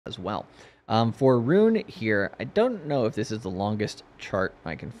as well. For Rune here, I don't know if this is the longest chart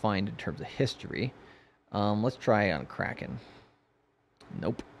I can find in terms of history. Let's try on Kraken.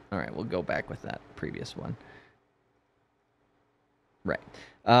 Nope. All right, we'll go back with that previous one. Right.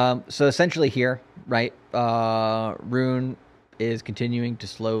 So essentially here, right, Rune is continuing to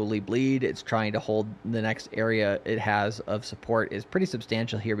slowly bleed. It's trying to hold the next area it has of support is pretty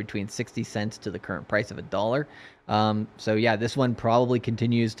substantial here, between 60 cents to the current price of $1. So yeah, this one probably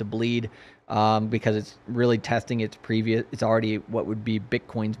continues to bleed because it's really testing its previous, it's already what would be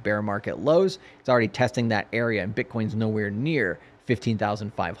Bitcoin's bear market lows. It's already testing that area, and Bitcoin's nowhere near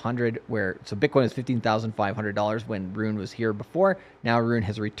 15,500, where so Bitcoin was $15,500 when Rune was here before. Now Rune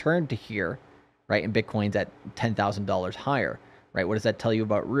has returned to here, right? And Bitcoin's at $10,000 higher, right? What does that tell you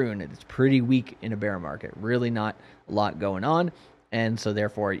about Rune? It's pretty weak in a bear market, really not a lot going on. And so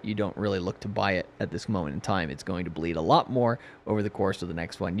therefore you don't really look to buy it at this moment in time. It's going to bleed a lot more over the course of the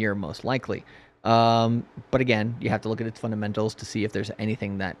next 1 year, most likely. But again, you have to look at its fundamentals to see if there's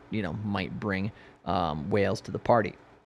anything that, you know, might bring whales to the party.